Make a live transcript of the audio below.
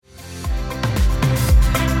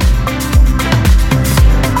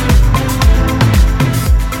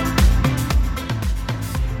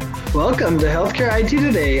Welcome to Healthcare IT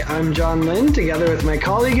Today. I'm John Lynn, together with my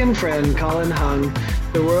colleague and friend, Colin Hung.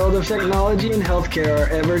 The world of technology and healthcare are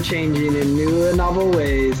ever-changing in new and novel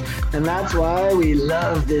ways, and that's why we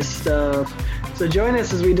love this stuff. So join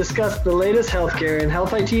us as we discuss the latest healthcare and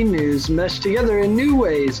health IT news meshed together in new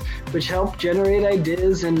ways, which help generate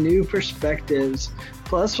ideas and new perspectives.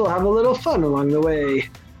 Plus, we'll have a little fun along the way.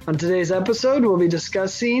 On today's episode, we'll be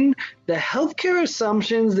discussing the healthcare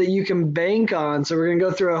assumptions that you can bank on. So we're going to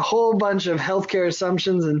go through a whole bunch of healthcare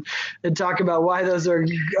assumptions and talk about why those are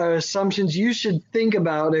assumptions you should think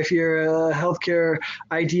about if you're a healthcare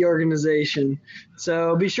IT organization.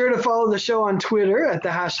 So be sure to follow the show on Twitter at the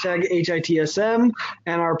hashtag HITSM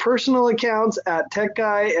and our personal accounts at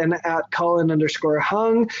TechGuy and at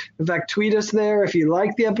Colin_Hung. In fact, tweet us there if you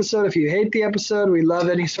like the episode, if you hate the episode. We love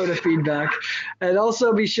any sort of feedback. And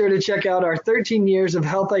also be sure to check out our 13 years of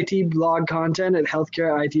health IT blog content at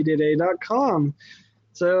healthcareittoday.com.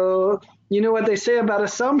 So you know what they say about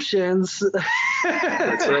assumptions.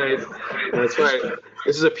 That's right. That's right.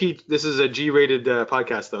 This is a G-rated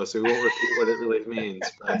podcast, though, so we won't repeat what it really means.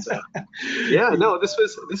 But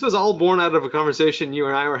this was all born out of a conversation you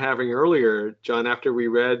and I were having earlier, John, after we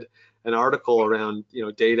read an article around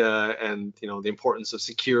data and the importance of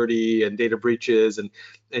security and data breaches,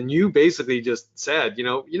 and you basically just said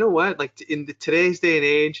what, like in today's day and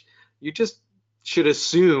age, you just should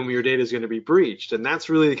assume your data is going to be breached, and that's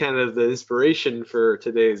really kind of the inspiration for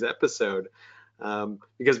today's episode.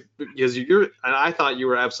 Because I thought you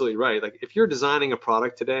were absolutely right. Like if you're designing a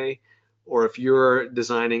product today, or if you're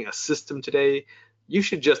designing a system today, you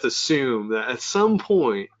should just assume that at some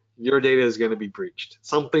point your data is going to be breached.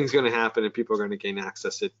 Something's going to happen and people are going to gain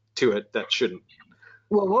access to it that shouldn't.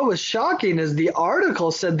 Well, what was shocking is the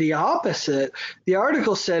article said the opposite. The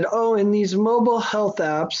article said, in these mobile health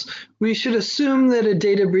apps, we should assume that a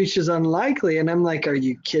data breach is unlikely. And I'm like, are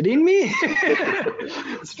you kidding me?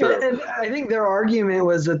 It's true. And I think their argument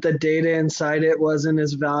was that the data inside it wasn't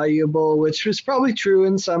as valuable, which was probably true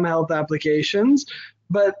in some health applications.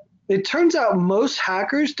 But it turns out most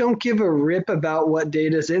hackers don't give a rip about what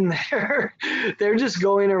data's in there. They're just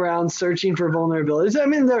going around searching for vulnerabilities. I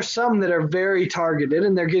mean, there's some that are very targeted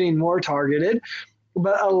and they're getting more targeted,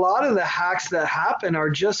 but a lot of the hacks that happen are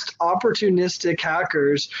just opportunistic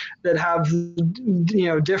hackers that have,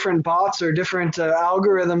 different bots or different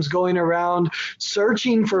algorithms going around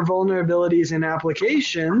searching for vulnerabilities in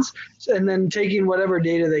applications and then taking whatever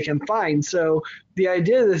data they can find. So the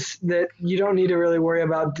idea is that you don't need to really worry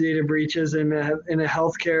about data breaches in a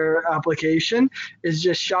healthcare application is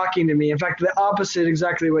just shocking to me. In fact, the opposite,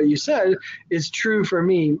 exactly what you said, is true for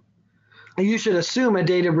me. You should assume a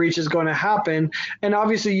data breach is going to happen, and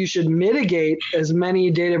obviously you should mitigate as many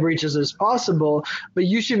data breaches as possible, but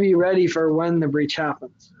you should be ready for when the breach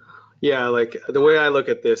happens. Yeah, like the way I look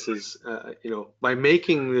at this is, by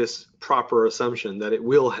making this proper assumption that it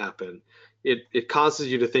will happen, it causes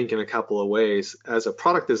you to think in a couple of ways. As a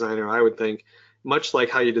product designer, I would think, much like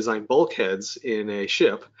how you design bulkheads in a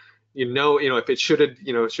ship, if it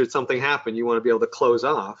should something happen, you want to be able to close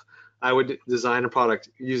off. I would design a product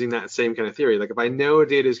using that same kind of theory. Like if I know a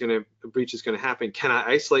breach is going to happen, can I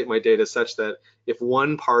isolate my data such that if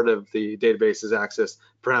one part of the database is accessed,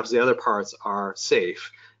 perhaps the other parts are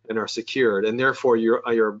safe and are secured, and therefore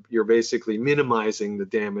you're basically minimizing the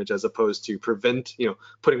damage as opposed to putting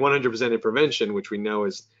 100% in prevention, which we know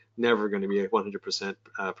is never going to be 100%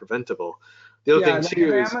 preventable. The other thing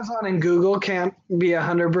too is Amazon and Google can't be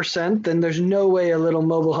 100%, then there's no way a little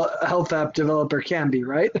mobile health app developer can be,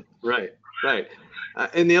 right? Right.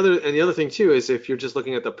 And the other thing too is if you're just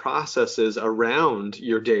looking at the processes around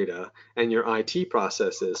your data and your IT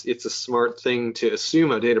processes, it's a smart thing to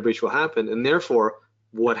assume a data breach will happen, and therefore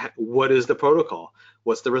what is the protocol?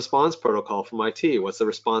 What's the response protocol from IT? What's the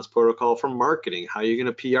response protocol from marketing? How are you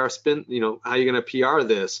going to PR how are you going to PR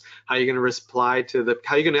this? How are you going to reply to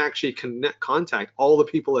how are you going to actually contact all the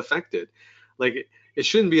people affected? Like it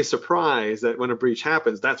shouldn't be a surprise that when a breach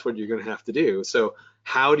happens, that's what you're going to have to do. So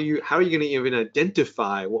how are you going to even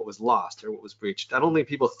identify what was lost or what was breached? I don't think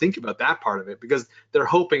people think about that part of it because they're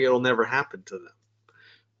hoping it'll never happen to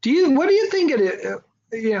them. What do you think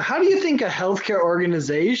how do you think a healthcare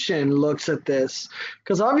organization looks at this?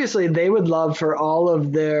 Because obviously they would love for all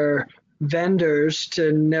of their vendors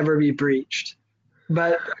to never be breached.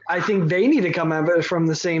 But I think they need to come at it from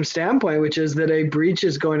the same standpoint, which is that a breach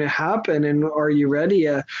is going to happen, and are you ready?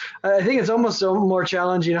 I think it's almost more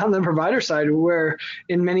challenging on the provider side, where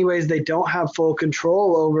in many ways they don't have full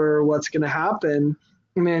control over what's going to happen.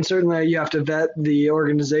 I mean, certainly you have to vet the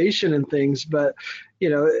organization and things, but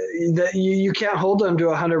you can't hold them to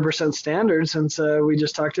 100% standard, since we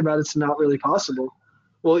just talked about it's not really possible.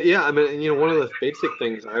 Well, yeah, I mean, one of the basic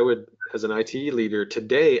things I would, as an IT leader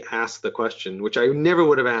today, ask the question, which I never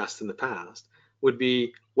would have asked in the past, would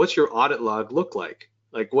be, what's your audit log look like?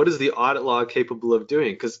 Like, what is the audit log capable of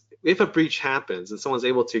doing? Because if a breach happens and someone's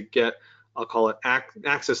able to get, I'll call it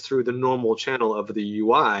access through the normal channel of the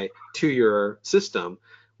UI to your system,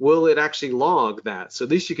 will it actually log that? So at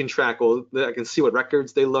least you can track, well, I can see what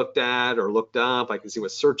records they looked at or looked up. I can see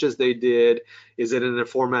what searches they did. Is it in a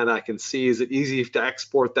format I can see? Is it easy to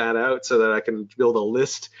export that out so that I can build a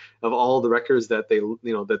list of all the records that they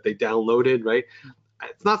downloaded, right?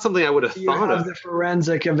 It's not something I would have You thought have of. the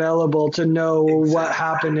forensic available to know what Exactly.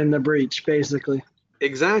 happened in the breach, basically.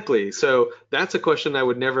 Exactly. So that's a question I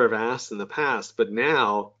would never have asked in the past. But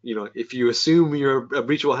now, if you assume a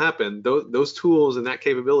breach will happen, those tools and that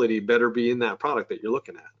capability better be in that product that you're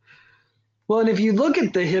looking at. Well, and if you look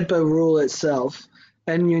at the HIPAA rule itself,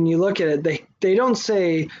 and when you look at it, they don't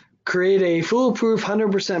say create a foolproof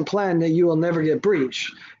 100% plan that you will never get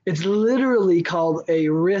breached. It's literally called a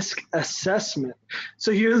risk assessment. So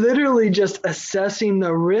you're literally just assessing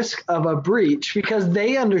the risk of a breach because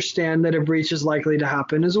they understand that a breach is likely to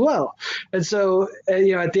happen as well. And so, at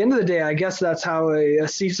the end of the day, I guess that's how a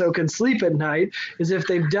CISO can sleep at night is if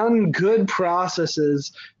they've done good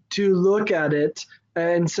processes to look at it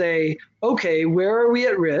and say, okay, where are we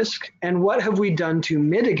at risk and what have we done to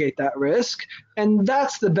mitigate that risk? And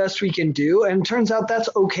that's the best we can do. And turns out that's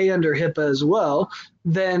okay under HIPAA as well.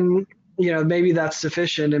 Then, maybe that's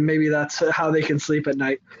sufficient and maybe that's how they can sleep at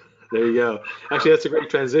night. There you go. Actually, that's a great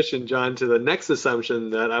transition, John, to the next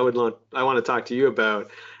assumption that I want to talk to you about,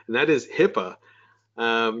 and that is HIPAA.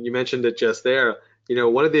 You mentioned it just there.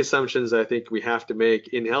 One of the assumptions I think we have to make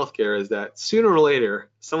in healthcare is that sooner or later,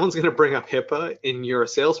 someone's going to bring up HIPAA in your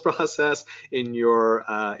sales process, in your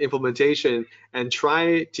implementation, and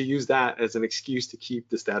try to use that as an excuse to keep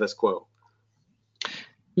the status quo.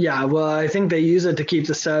 Yeah, well, I think they use it to keep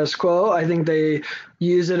the status quo. I think they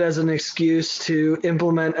use it as an excuse to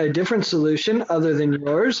implement a different solution other than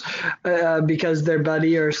yours, because their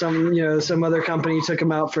buddy or some other company took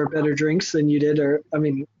them out for better drinks than you did. Or, I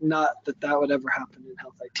mean, not that that would ever happen in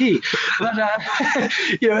health IT, but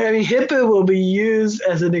HIPAA will be used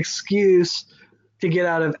as an excuse to get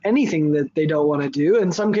out of anything that they don't want to do.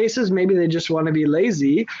 In some cases, maybe they just want to be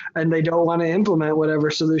lazy and they don't want to implement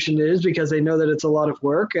whatever solution it is because they know that it's a lot of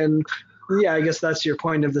work. And yeah, I guess that's your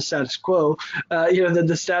point of the status quo. That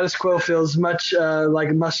the status quo feels much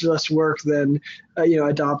like much less work than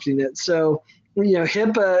adopting it. So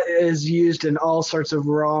HIPAA is used in all sorts of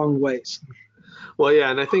wrong ways. Well,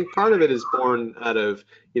 yeah, and I think part of it is born out of,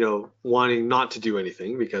 wanting not to do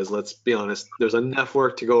anything because let's be honest, there's enough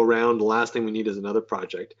work to go around. The last thing we need is another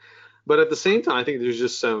project. But at the same time, I think there's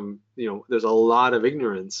just there's a lot of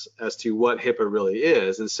ignorance as to what HIPAA really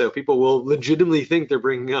is. And so people will legitimately think they're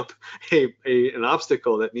bringing up an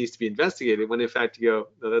obstacle that needs to be investigated when in fact you go,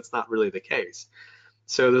 no, that's not really the case.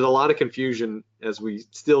 So there's a lot of confusion as we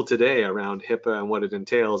still today around HIPAA and what it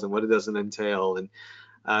entails and what it doesn't entail.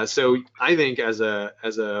 And so I think as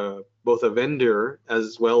a both a vendor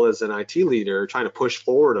as well as an IT leader trying to push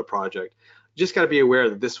forward a project, you just got to be aware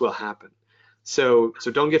that this will happen. So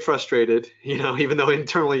don't get frustrated, even though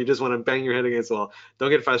internally you just want to bang your head against the wall. Don't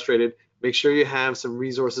get frustrated. Make sure you have some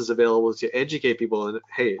resources available to educate people. And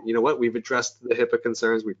hey, you know what? We've addressed the HIPAA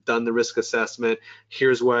concerns. We've done the risk assessment.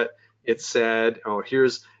 Here's what it said. Or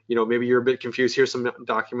here's, maybe you're a bit confused. Here's some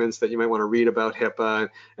documents that you might want to read about HIPAA.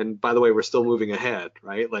 And by the way, we're still moving ahead,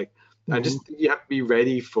 right? Like, I just think you have to be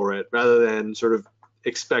ready for it rather than sort of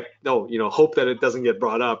hope that it doesn't get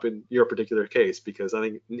brought up in your particular case, because I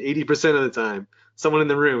think 80% of the time, someone in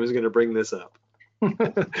the room is going to bring this up.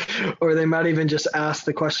 Or they might even just ask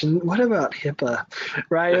the question, what about HIPAA,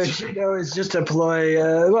 right? It's just a ploy.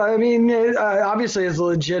 Obviously it's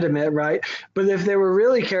legitimate, right? But if they were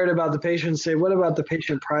really cared about the patient, say, what about the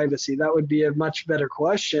patient privacy? That would be a much better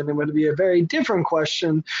question and would be a very different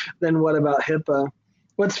question than what about HIPAA.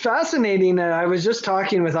 What's fascinating, I was just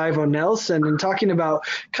talking with Ivo Nelson and talking about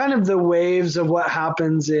kind of the waves of what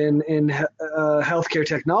happens in healthcare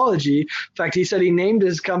technology. In fact, he said he named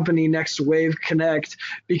his company Next Wave Connect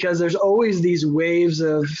because there's always these waves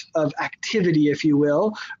of activity, if you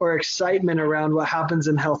will, or excitement around what happens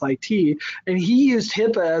in health IT. And he used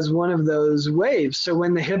HIPAA as one of those waves. So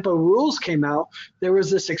when the HIPAA rules came out, there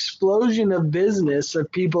was this explosion of business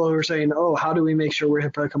of people who were saying, oh, how do we make sure we're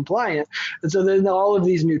HIPAA compliant? And so then all of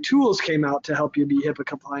these new tools came out to help you be HIPAA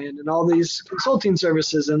compliant and all these consulting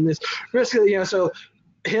services and this risk, so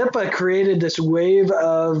HIPAA created this wave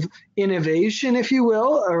of innovation, if you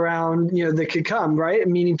will, around that could come, right?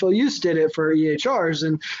 Meaningful Use did it for EHRs,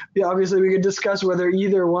 and obviously we could discuss whether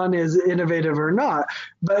either one is innovative or not.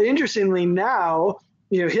 But interestingly, now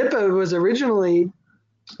HIPAA was originally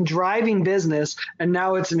driving business, and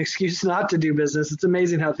now it's an excuse not to do business. It's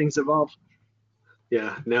amazing how things evolve.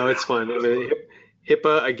 Yeah, no, it's fun. I mean,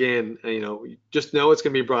 HIPAA again, just know it's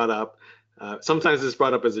going to be brought up. Sometimes it's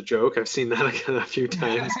brought up as a joke. I've seen that again a few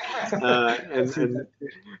times, and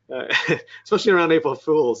especially around April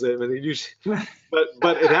Fools. I mean,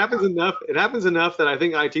 but it happens enough. It happens enough that I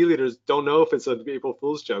think IT leaders don't know if it's an April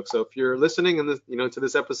Fool's joke. So if you're listening in this, to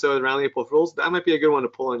this episode around April Fools, that might be a good one to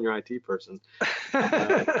pull on your IT person. That's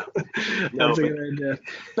a good idea.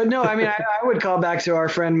 But no, I mean, I would call back to our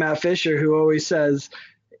friend Matt Fisher, who always says,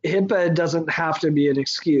 HIPAA doesn't have to be an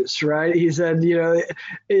excuse, right? He said,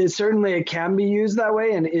 certainly it can be used that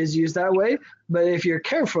way and is used that way, but if you're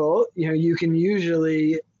careful, you can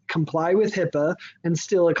usually comply with HIPAA and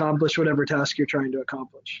still accomplish whatever task you're trying to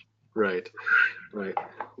accomplish. Right.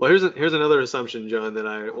 Well, here's another assumption, John, that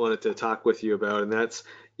I wanted to talk with you about, and that's,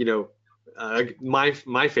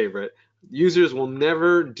 my favorite. Users will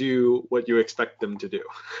never do what you expect them to do.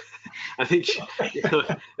 I think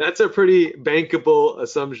that's a pretty bankable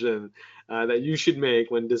assumption that you should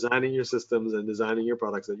make when designing your systems and designing your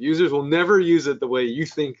products, that users will never use it the way you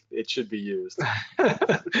think it should be used.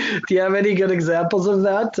 Do you have any good examples of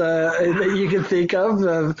that that you can think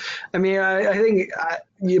of? I mean, I think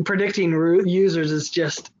predicting users is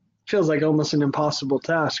just feels like almost an impossible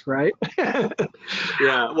task, right?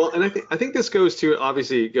 Yeah, well, and I think this goes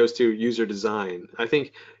to user design. I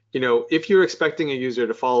think, if you're expecting a user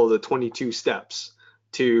to follow the 22 steps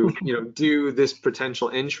to, do this potential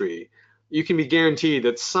entry, you can be guaranteed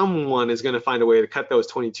that someone is going to find a way to cut those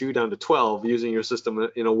 22 down to 12 using your system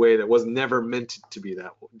in a way that was never meant to be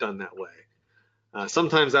done that way.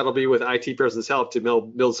 Sometimes that'll be with IT person's help to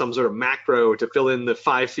build some sort of macro to fill in the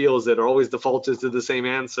 5 fields that are always defaulted to the same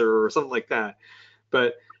answer or something like that.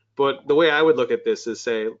 But the way I would look at this is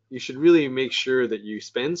say you should really make sure that you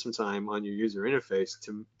spend some time on your user interface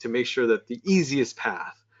to make sure that the easiest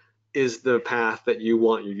path is the path that you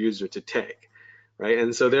want your user to take, right?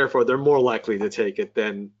 And so therefore they're more likely to take it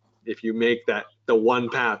than if you make that the one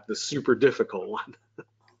path the super difficult one.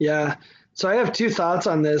 Yeah. So I have 2 thoughts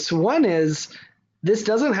on this. One is, this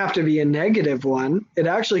doesn't have to be a negative one. It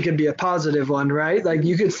actually could be a positive one, right? Like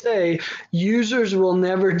you could say users will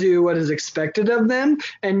never do what is expected of them,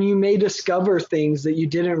 and you may discover things that you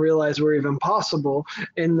didn't realize were even possible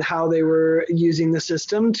in how they were using the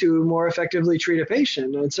system to more effectively treat a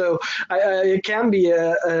patient. And so it can be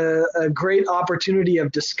a great opportunity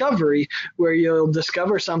of discovery where you'll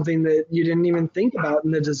discover something that you didn't even think about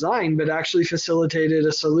in the design, but actually facilitated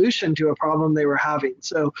a solution to a problem they were having.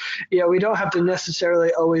 So we don't have to necessarily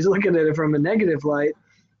always look at it from a negative light.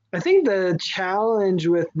 I think the challenge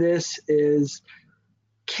with this is,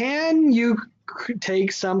 can you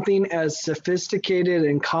take something as sophisticated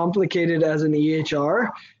and complicated as an EHR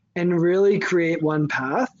and really create one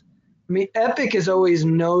path? I mean, Epic is always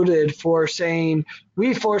noted for saying,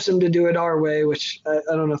 we force them to do it our way, which I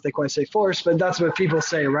don't know if they quite say force, but that's what people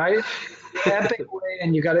say, right? The Epic way,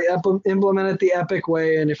 and you got to implement it the Epic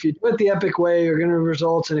way. And if you do it the Epic way, you're going to have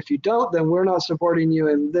results. And if you don't, then we're not supporting you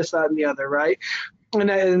and this, that, and the other, right?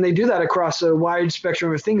 And they do that across a wide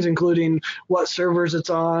spectrum of things, including what servers it's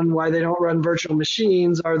on, why they don't run virtual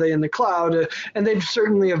machines, are they in the cloud? And they've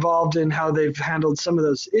certainly evolved in how they've handled some of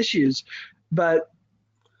those issues. But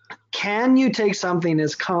can you take something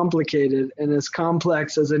as complicated and as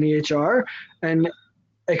complex as an EHR and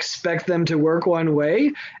expect them to work one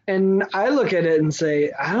way? And I look at it and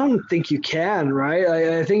say, I don't think you can, right?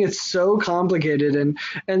 I think it's so complicated. And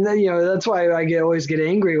then, that's why I always get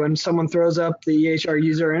angry when someone throws up the EHR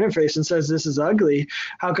user interface and says, this is ugly.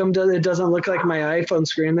 How come it doesn't look like my iPhone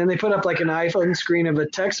screen? And then they put up like an iPhone screen of a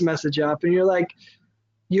text message app, and you're like,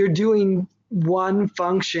 you're doing one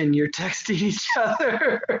function, you're texting each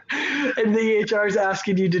other, and the EHR is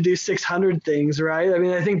asking you to do 600 things, right? I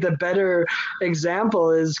mean, I think the better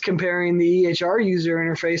example is comparing the EHR user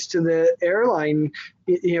interface to the airline,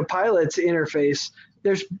 pilot's interface.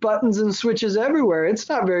 There's buttons and switches everywhere. It's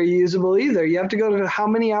not very usable either. You have to go to how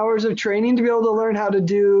many hours of training to be able to learn how to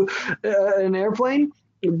do an airplane?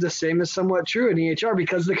 The same is somewhat true in EHR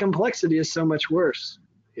because the complexity is so much worse.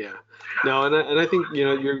 Yeah. No, and I think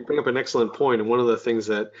you bring up an excellent point, and one of the things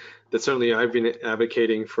that certainly I've been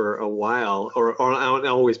advocating for a while, or I've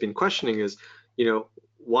always been questioning is,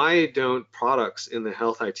 why don't products in the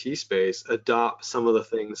health IT space adopt some of the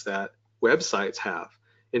things that websites have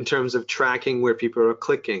in terms of tracking where people are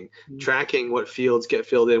clicking, tracking what fields get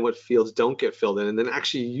filled in, what fields don't get filled in, and then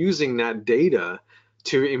actually using that data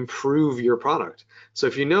to improve your product. So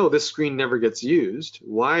if you know this screen never gets used,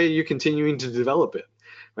 why are you continuing to develop it,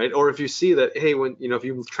 right? Or if you see that, hey, when if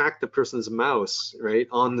you track the person's mouse, right,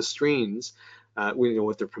 on the screens,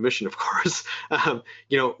 with their permission, of course,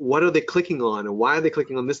 what are they clicking on, and why are they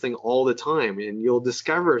clicking on this thing all the time? And you'll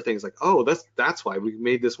discover things like, oh, that's why we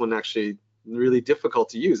made this one actually really difficult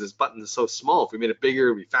to use. This button is so small. If we made it bigger,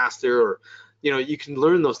 it'd be faster. Or you can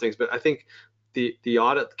learn those things. But I think the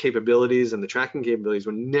audit capabilities and the tracking capabilities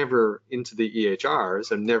were never into the EHRs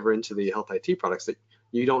and never into the health IT products that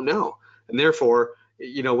you don't know. And therefore,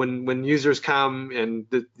 when users come and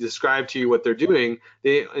describe to you what they're doing,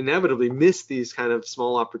 they inevitably miss these kind of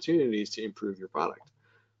small opportunities to improve your product.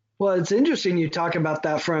 Well, it's interesting you talk about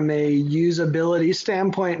that from a usability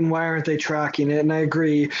standpoint and why aren't they tracking it? And I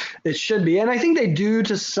agree, it should be. And I think they do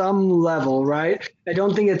to some level, right? I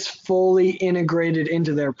don't think it's fully integrated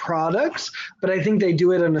into their products, but I think they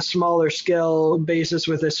do it on a smaller scale basis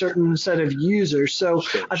with a certain set of users. So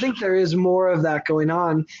I think there is more of that going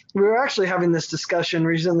on. We were actually having this discussion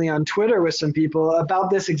recently on Twitter with some people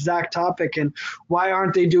about this exact topic and why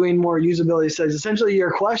aren't they doing more usability studies? Essentially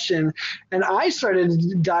your question. And I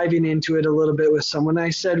started diving into it a little bit with someone. I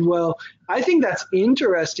said, well, I think that's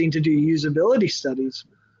interesting to do usability studies.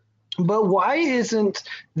 But why isn't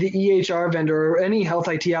the EHR vendor or any health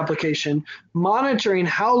IT application monitoring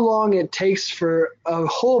how long it takes for a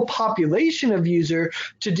whole population of user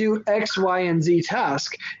to do X, Y, and Z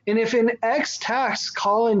task? And if in X task,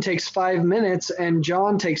 Colin takes 5 minutes and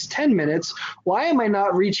John takes 10 minutes, why am I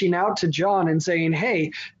not reaching out to John and saying,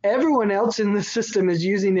 hey, everyone else in the system is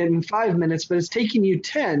using it in 5 minutes, but it's taking you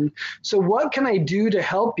 10. So what can I do to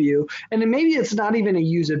help you? And then maybe it's not even a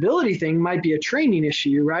usability thing, it might be a training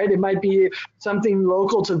issue, right? It might be something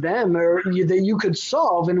local to them or that you could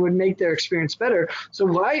solve and would make their experience better. So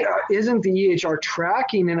why isn't the EHR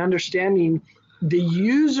tracking and understanding the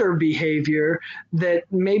user behavior that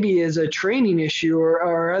maybe is a training issue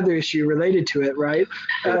or other issue related to it, right?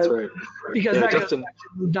 That's right. Because that Justin,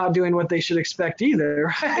 not doing what they should expect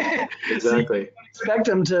either, right? Exactly. So expect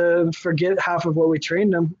them to forget half of what we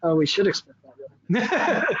trained them. Oh, we should expect that.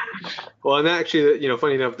 Well, and actually,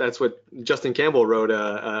 funny enough, that's what Justin Campbell wrote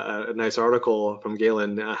a nice article from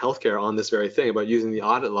Galen Healthcare on this very thing about using the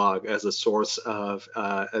audit log as a source of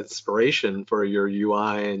inspiration for your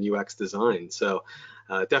UI and UX design. So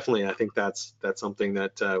definitely, I think that's something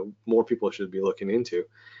that more people should be looking into.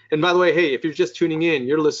 And by the way, hey, if you're just tuning in,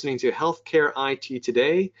 you're listening to Healthcare IT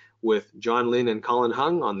Today with John Lynn and Colin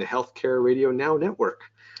Hung on the Healthcare Radio Now network.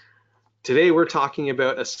 Today, we're talking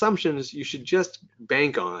about assumptions you should just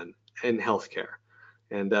bank on in healthcare.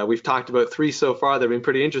 And we've talked about 3 so far. They've been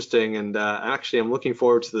pretty interesting. And actually, I'm looking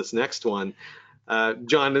forward to this next one.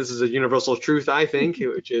 John, this is a universal truth, I think,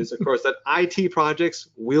 which is, of course, that IT projects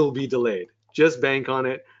will be delayed. Just bank on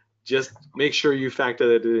it. Just make sure you factor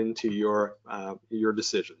that into your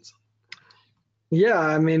decisions. Yeah,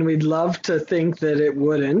 I mean, we'd love to think that it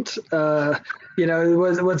wouldn't.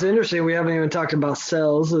 What's interesting, we haven't even talked about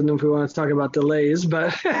sales, and if we want to talk about delays,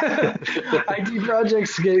 but IT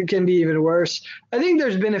projects can be even worse. I think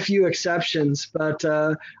there's been a few exceptions, but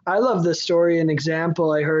I love the story and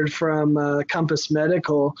example I heard from Compass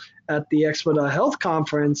Medical at the Expo.Health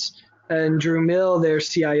conference, and Drew Mill, their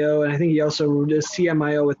CIO, and I think he also did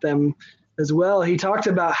CMIO with them as well. He talked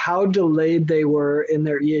about how delayed they were in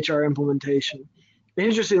their EHR implementation.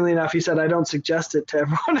 Interestingly enough, he said, I don't suggest it to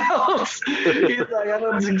everyone else. He's like, I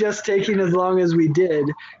don't suggest taking as long as we did.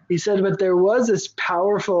 He said, but there was this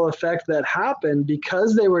powerful effect that happened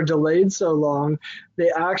because they were delayed so long. They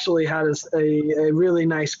actually had a really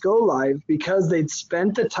nice go live because they'd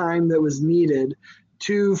spent the time that was needed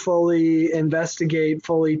to fully investigate,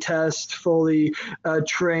 fully test, fully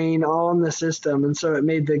train all in the system. And so it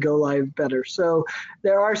made the go live better. So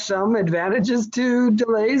there are some advantages to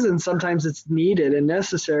delays, and sometimes it's needed and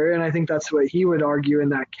necessary. And I think that's what he would argue in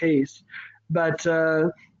that case. But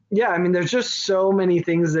yeah, I mean, there's just so many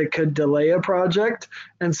things that could delay a project.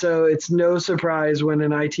 And so it's no surprise when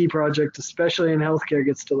an IT project, especially in healthcare,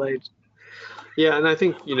 gets delayed. Yeah, and I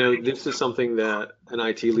think, this is something that an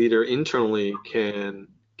IT leader internally can,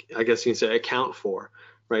 I guess you can say, account for,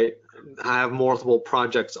 right? Have multiple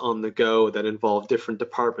projects on the go that involve different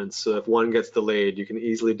departments. So if one gets delayed, you can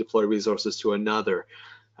easily deploy resources to another.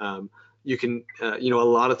 You can, a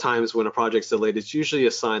lot of times when a project's delayed, it's usually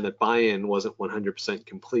a sign that buy-in wasn't 100%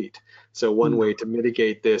 complete. So one way to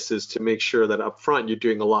mitigate this is to make sure that up front you're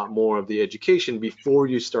doing a lot more of the education before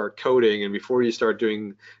you start coding and before you start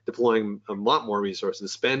deploying a lot more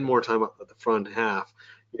resources. Spend more time at the front half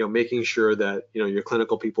making sure that your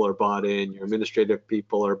clinical people are bought in, your administrative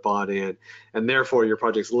people are bought in, and therefore your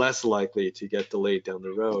project's less likely to get delayed down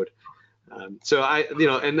the road. So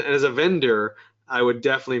and as a vendor, I would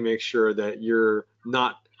definitely make sure that you're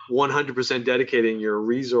not 100% dedicating your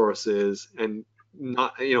resources, and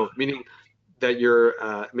not, meaning that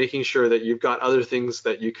you're making sure that you've got other things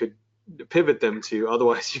that you could pivot them to.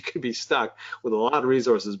 Otherwise, you could be stuck with a lot of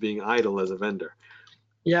resources being idle as a vendor.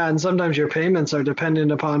 Yeah, and sometimes your payments are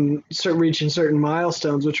dependent upon reaching certain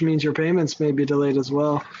milestones, which means your payments may be delayed as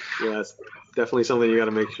well. Yeah, it's definitely something you got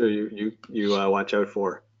to make sure you watch out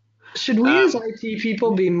for. Should we as IT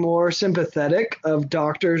people be more sympathetic of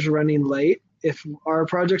doctors running late if our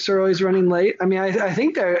projects are always running late? I mean, I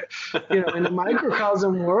think that, in a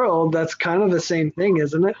microcosm world, that's kind of the same thing,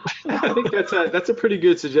 isn't it? I think that's a pretty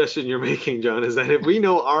good suggestion you're making, John, is that if we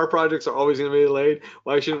know our projects are always going to be delayed,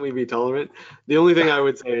 why shouldn't we be tolerant? The only thing I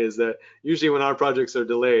would say is that usually when our projects are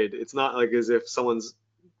delayed, it's not like as if someone's,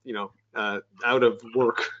 out of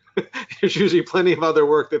work. There's usually plenty of other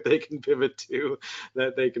work that they can pivot to,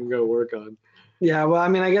 that they can go work on. Yeah, well, I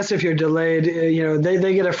mean, I guess if you're delayed,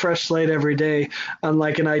 they get a fresh slate every day,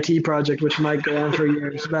 unlike an IT project, which might go on for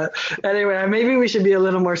years. But anyway, maybe we should be a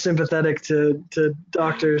little more sympathetic to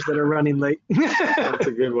doctors that are running late. That's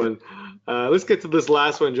a good one. Let's get to this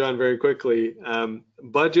last one, John, very quickly.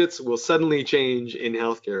 Budgets will suddenly change in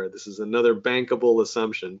healthcare. This is another bankable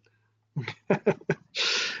assumption.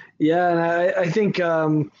 Yeah, and I think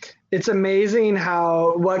it's amazing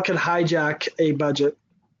what could hijack a budget.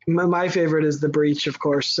 My favorite is the breach, of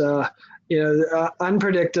course.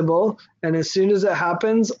 Unpredictable, and as soon as it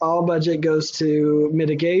happens, all budget goes to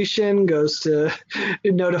mitigation, goes to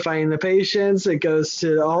notifying the patients, it goes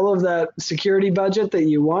to all of that security budget that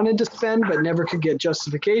you wanted to spend but never could get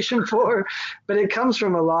justification for. But it comes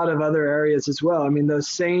from a lot of other areas as well. I mean, those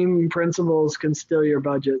same principles can steal your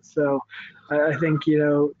budget. So I think,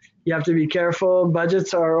 you have to be careful.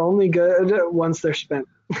 Budgets are only good once they're spent.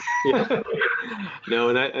 Yeah. No,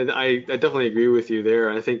 and I definitely agree with you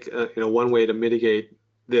there. I think one way to mitigate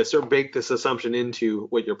this or bake this assumption into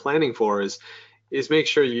what you're planning for is make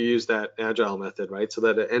sure you use that agile method, right? So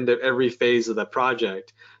that at the end of every phase of that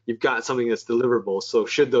project, you've got something that's deliverable. So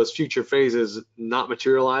should those future phases not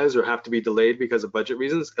materialize or have to be delayed because of budget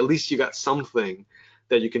reasons, at least you got something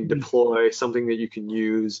that you can deploy, something that you can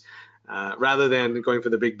use. Rather than going for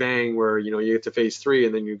the big bang where you get to phase 3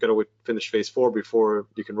 and then you've got to finish phase 4 before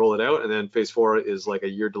you can roll it out, and then phase 4 is like a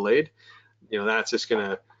year delayed.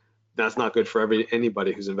 That's not good for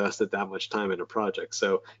anybody who's invested that much time in a project.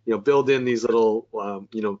 So build in these little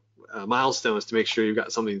milestones to make sure you've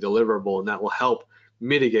got something deliverable, and that will help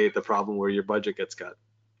mitigate the problem where your budget gets cut.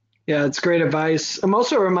 Yeah, it's great advice. I'm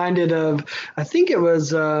also reminded of, I think it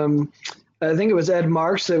was Ed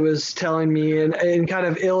Marks that was telling me and kind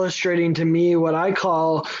of illustrating to me what I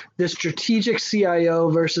call the strategic CIO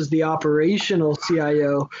versus the operational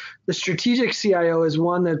CIO. The strategic CIO is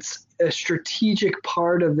one that's a strategic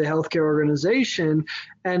part of the healthcare organization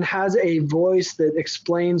and has a voice that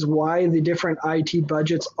explains why the different IT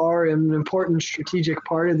budgets are an important strategic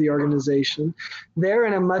part of the organization. They're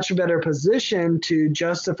in a much better position to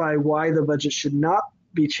justify why the budget should not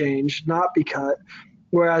be changed, not be cut.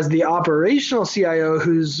 Whereas the operational CIO,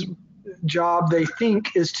 whose job they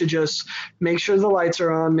think is to just make sure the lights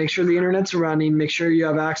are on, make sure the internet's running, make sure you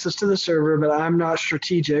have access to the server, but I'm not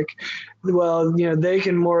strategic. Well, they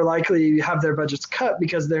can more likely have their budgets cut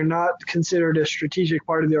because they're not considered a strategic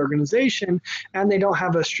part of the organization, and they don't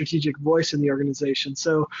have a strategic voice in the organization.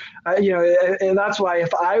 So, and that's why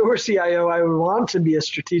if I were CIO, I would want to be a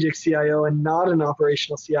strategic CIO and not an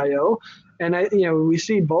operational CIO. And we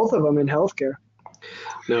see both of them in healthcare.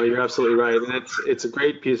 No, you're absolutely right, and it's a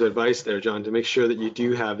great piece of advice there, John, to make sure that you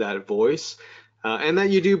do have that voice, and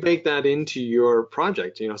that you do bake that into your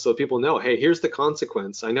project. So people know, hey, here's the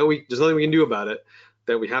consequence. I know there's nothing we can do about it,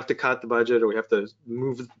 that we have to cut the budget or we have to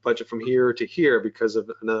move the budget from here to here because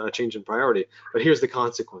of a change in priority. But here's the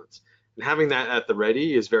consequence, and having that at the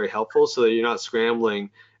ready is very helpful, so that you're not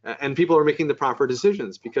scrambling. And people are making the proper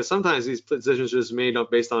decisions, because sometimes these decisions are just made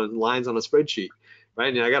up based on lines on a spreadsheet.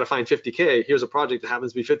 Right? I got to find 50K. Here's a project that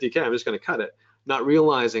happens to be 50K. I'm just going to cut it, not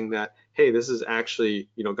realizing that, hey, this is actually,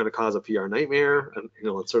 going to cause a PR nightmare, and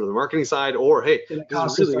it's sort of the marketing side, or hey,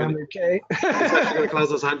 this is really going to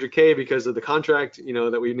cause us 100K because of the contract,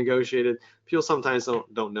 that we negotiated. People sometimes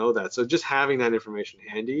don't know that. So just having that information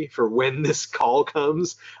handy for when this call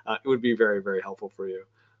comes, it would be very, very helpful for you.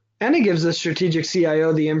 And it gives the strategic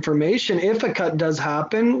CIO the information, if a cut does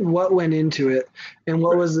happen, what went into it and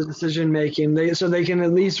what was the decision making. So they can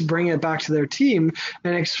at least bring it back to their team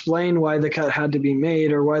and explain why the cut had to be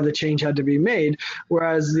made or why the change had to be made.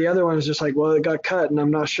 Whereas the other one is just like, well, it got cut and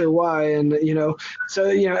I'm not sure why. And, so,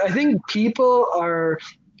 I think people are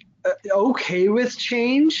okay with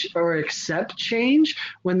change or accept change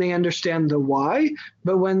when they understand the why,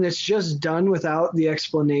 but when it's just done without the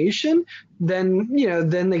explanation, then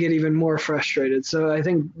they get even more frustrated. So I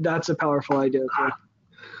think that's a powerful idea.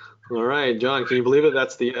 All right, John, can you believe it?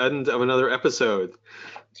 That's the end of another episode.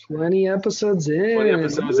 20 episodes in. 20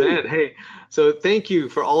 episodes in. Hey, so thank you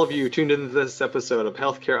for all of you tuned into this episode of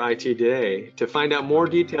Healthcare IT Today. To find out more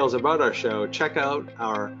details about our show, check out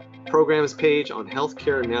our programs page on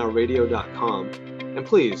healthcarenowradio.com. And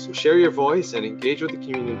please share your voice and engage with the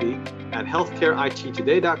community at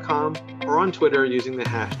healthcareittoday.com or on Twitter using the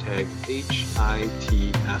hashtag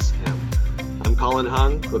HITSM. I'm Colin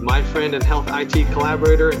Hung with my friend and health IT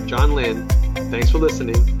collaborator, John Lynn. Thanks for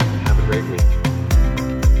listening. Have a great week.